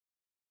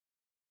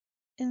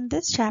In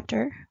this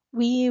chapter,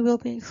 we will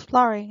be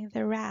exploring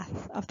the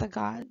wrath of the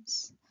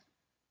gods.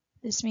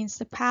 This means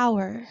the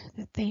power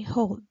that they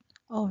hold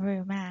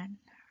over man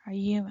or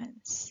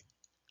humans.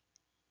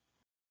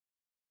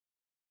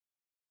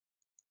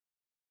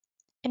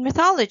 In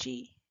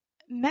mythology,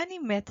 many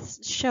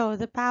myths show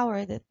the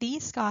power that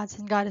these gods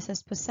and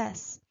goddesses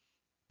possess.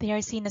 They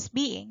are seen as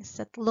beings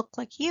that look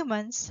like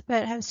humans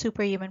but have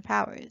superhuman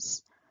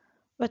powers.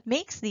 What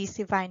makes these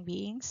divine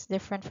beings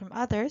different from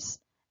others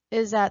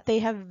is that they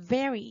have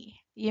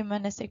very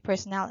humanistic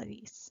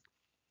personalities.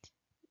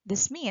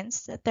 This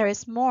means that there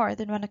is more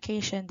than one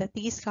occasion that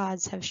these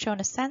gods have shown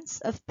a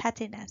sense of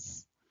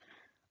pettiness.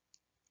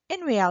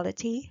 In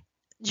reality,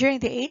 during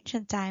the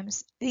ancient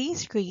times,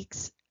 these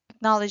Greeks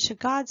acknowledged the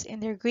gods in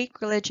their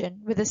Greek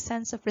religion with a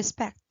sense of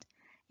respect,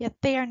 yet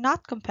they are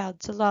not compelled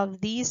to love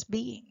these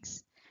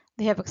beings.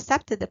 They have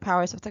accepted the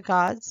powers of the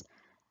gods,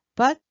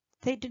 but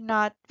they do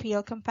not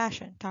feel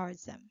compassion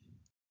towards them.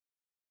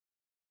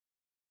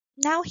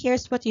 Now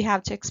here's what you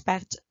have to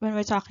expect when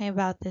we're talking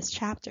about this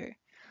chapter.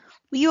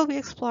 We will be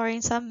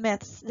exploring some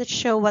myths that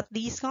show what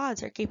these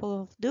gods are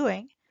capable of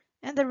doing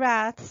and the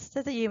wraths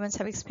that the humans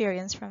have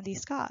experienced from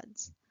these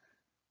gods.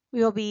 We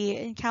will be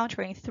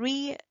encountering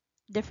three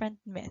different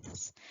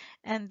myths,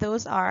 and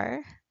those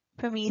are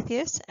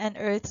Prometheus and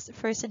Earth's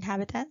first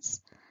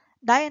inhabitants,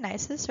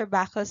 Dionysus or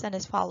Bacchus and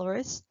his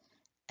followers,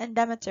 and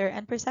Demeter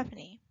and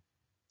Persephone.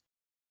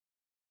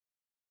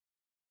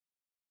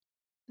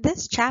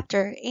 This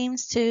chapter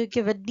aims to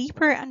give a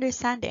deeper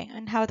understanding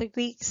on how the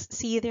Greeks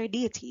see their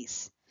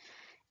deities.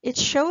 It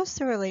shows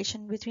the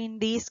relation between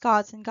these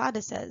gods and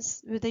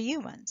goddesses with the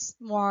humans,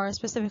 more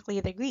specifically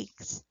the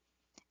Greeks.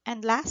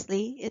 And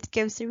lastly, it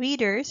gives the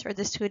readers or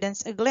the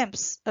students a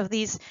glimpse of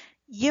these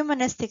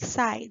humanistic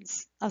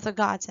sides of the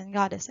gods and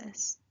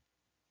goddesses.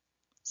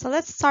 So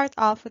let's start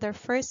off with our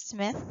first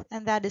myth,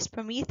 and that is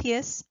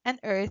Prometheus and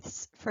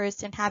Earth's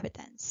first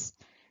inhabitants.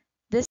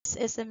 This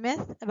is a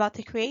myth about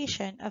the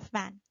creation of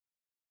man.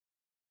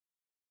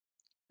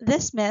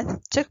 This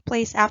myth took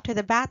place after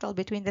the battle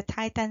between the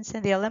Titans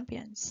and the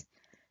Olympians.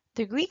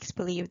 The Greeks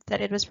believed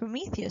that it was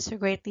Prometheus who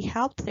greatly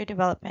helped their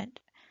development,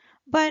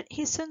 but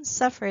he soon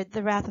suffered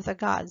the wrath of the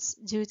gods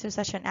due to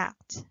such an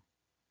act.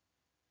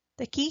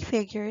 The key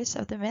figures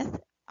of the myth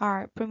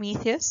are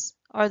Prometheus,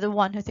 or the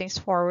one who thinks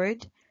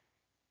forward,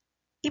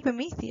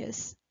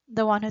 Epimetheus,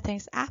 the one who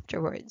thinks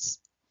afterwards,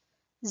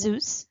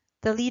 Zeus,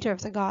 the leader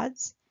of the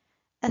gods,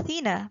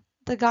 Athena,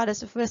 the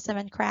goddess of wisdom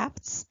and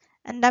crafts,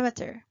 and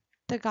Demeter,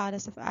 the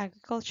goddess of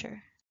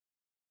agriculture.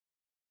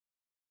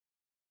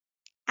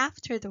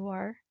 After the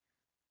war,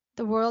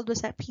 the world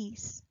was at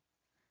peace.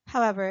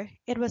 However,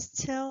 it was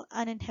still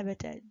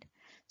uninhabited,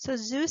 so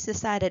Zeus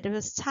decided it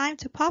was time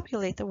to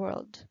populate the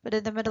world, but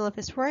in the middle of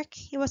his work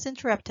he was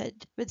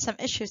interrupted with some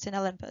issues in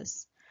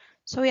Olympus.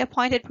 So he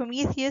appointed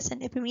Prometheus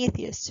and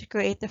Epimetheus to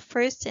create the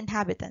first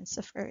inhabitants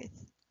of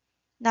Earth.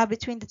 Now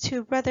between the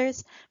two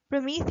brothers,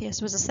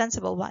 Prometheus was a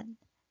sensible one,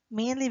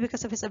 mainly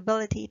because of his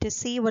ability to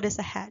see what is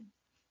ahead,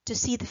 to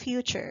see the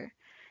future.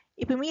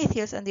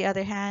 Epimetheus, on the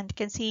other hand,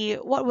 can see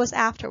what was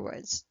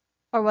afterwards,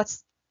 or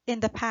what's in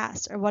the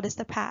past, or what is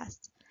the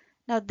past.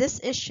 Now, this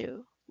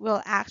issue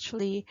will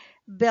actually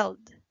build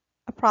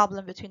a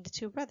problem between the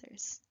two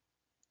brothers.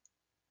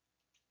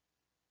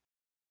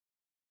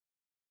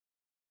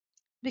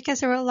 Because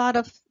there were a lot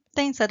of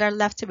things that are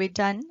left to be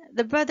done,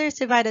 the brothers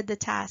divided the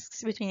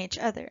tasks between each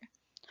other.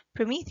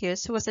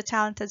 Prometheus, who was a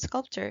talented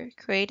sculptor,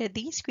 created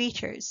these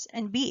creatures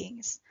and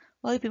beings,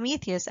 while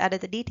Epimetheus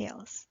added the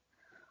details.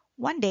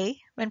 One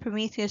day, when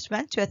Prometheus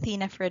went to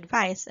Athena for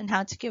advice on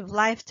how to give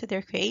life to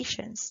their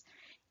creations,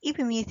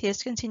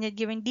 Epimetheus continued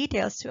giving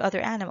details to other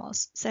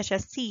animals, such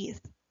as teeth,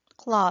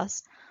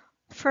 claws,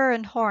 fur,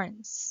 and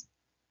horns.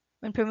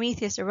 When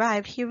Prometheus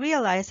arrived, he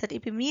realized that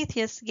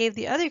Epimetheus gave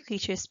the other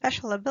creatures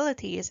special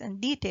abilities and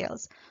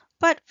details,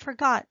 but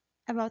forgot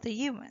about the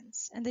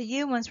humans, and the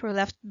humans were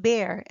left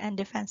bare and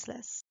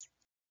defenseless.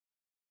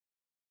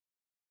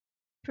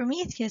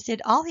 Prometheus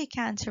did all he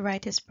can to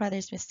right his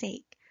brother's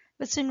mistake,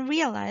 but soon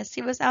realized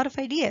he was out of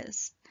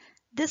ideas.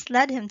 This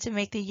led him to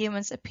make the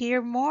humans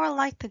appear more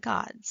like the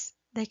gods.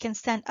 They can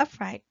stand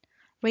upright,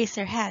 raise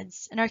their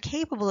heads, and are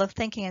capable of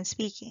thinking and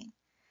speaking.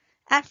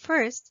 At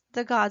first,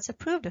 the gods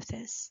approved of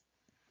this.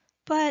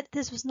 But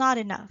this was not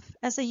enough,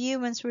 as the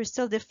humans were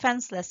still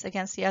defenseless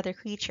against the other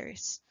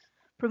creatures.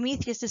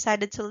 Prometheus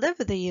decided to live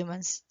with the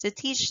humans to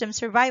teach them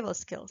survival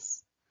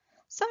skills.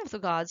 Some of the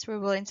gods were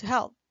willing to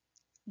help,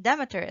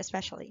 Demeter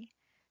especially.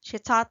 She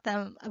taught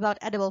them about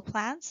edible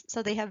plants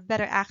so they have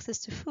better access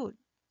to food.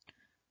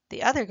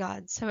 The other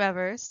gods,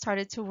 however,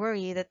 started to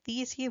worry that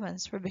these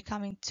humans were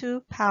becoming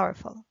too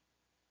powerful.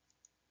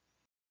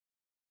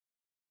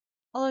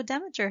 Although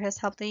Demeter has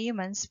helped the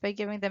humans by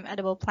giving them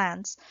edible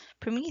plants,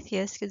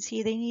 Prometheus could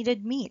see they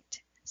needed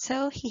meat,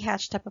 so he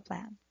hatched up a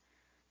plan.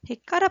 He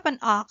cut up an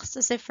ox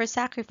as if for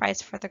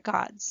sacrifice for the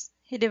gods.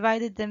 He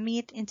divided the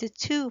meat into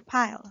two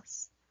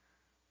piles.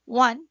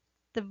 One,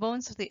 the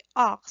bones of the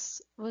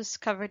ox, was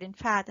covered in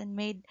fat and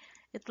made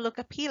it look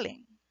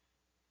appealing.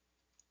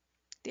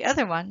 The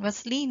other one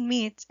was lean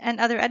meat and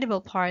other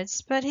edible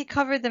parts, but he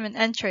covered them in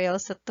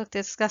entrails that looked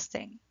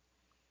disgusting.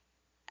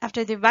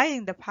 After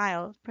dividing the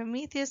pile,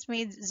 Prometheus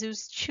made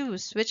Zeus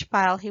choose which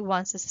pile he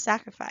wants as a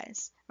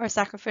sacrifice, or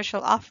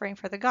sacrificial offering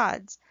for the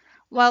gods,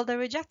 while the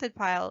rejected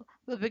pile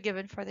will be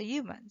given for the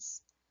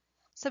humans.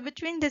 So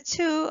between the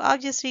two,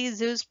 obviously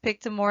Zeus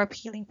picked a more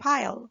appealing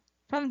pile.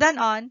 From then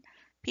on,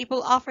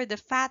 people offered the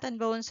fat and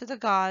bones to the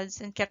gods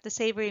and kept the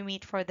savory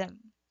meat for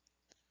them.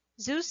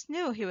 Zeus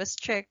knew he was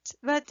tricked,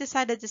 but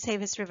decided to save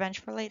his revenge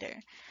for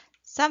later.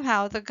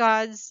 Somehow, the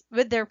gods,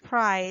 with their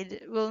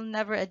pride, will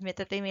never admit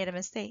that they made a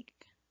mistake.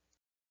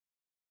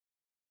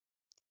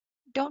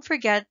 Don't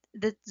forget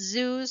that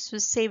Zeus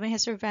was saving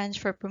his revenge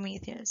for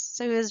Prometheus,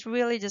 so he was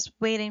really just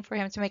waiting for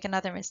him to make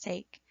another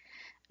mistake.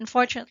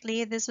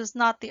 Unfortunately, this was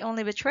not the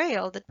only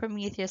betrayal that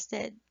Prometheus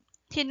did.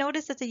 He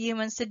noticed that the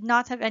humans did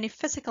not have any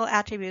physical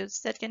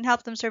attributes that can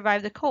help them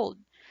survive the cold,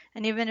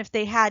 and even if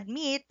they had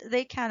meat,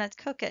 they cannot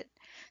cook it.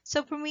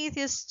 So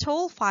Prometheus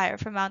stole fire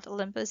from Mount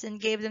Olympus and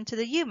gave them to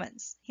the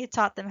humans. He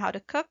taught them how to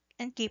cook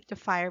and keep the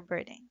fire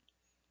burning.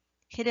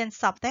 He didn't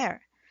stop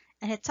there,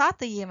 and he taught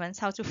the humans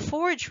how to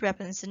forge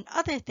weapons and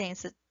other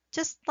things that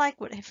just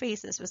like what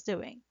Hephaestus was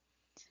doing.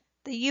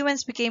 The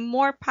humans became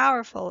more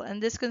powerful,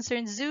 and this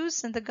concerned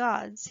Zeus and the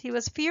gods. He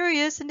was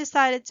furious and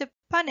decided to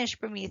punish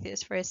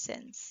Prometheus for his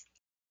sins.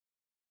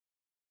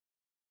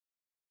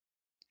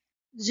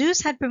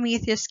 Zeus had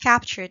Prometheus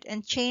captured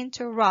and chained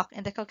to a rock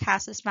in the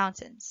Caucasus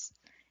Mountains.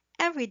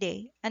 Every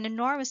day, an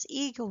enormous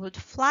eagle would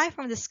fly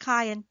from the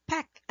sky and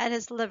peck at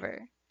his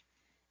liver.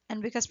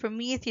 And because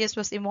Prometheus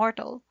was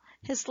immortal,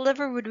 his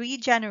liver would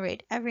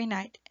regenerate every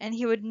night, and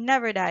he would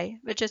never die,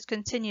 but just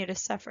continue to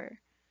suffer.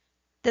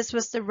 This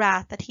was the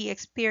wrath that he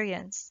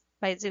experienced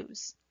by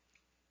Zeus.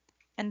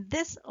 And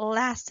this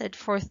lasted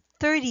for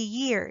 30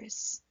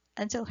 years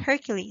until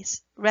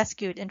Hercules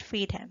rescued and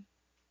freed him.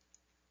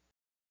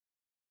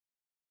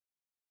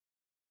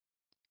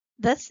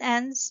 Thus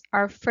ends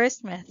our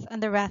first myth on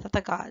the wrath of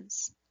the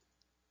gods.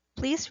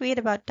 Please read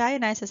about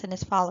Dionysus and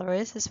his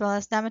followers, as well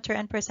as Demeter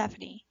and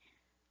Persephone.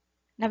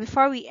 Now,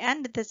 before we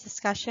end this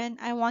discussion,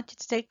 I want you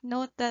to take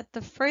note that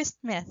the first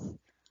myth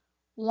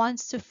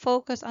wants to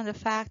focus on the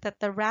fact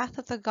that the wrath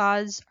of the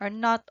gods are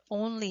not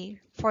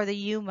only for the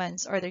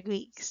humans or the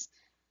Greeks,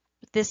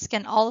 but this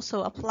can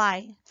also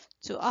apply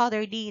to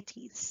other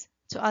deities,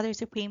 to other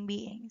supreme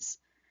beings.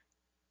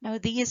 Now,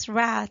 these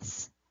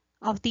wraths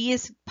of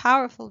these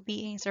powerful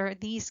beings or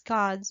these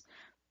gods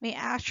may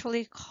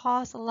actually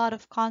cause a lot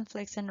of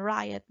conflicts and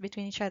riot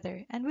between each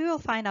other, and we will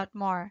find out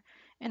more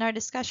in our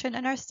discussion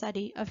and our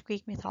study of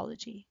Greek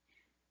mythology.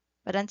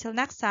 But until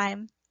next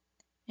time,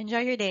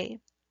 enjoy your day.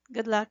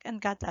 Good luck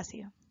and God bless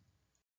you.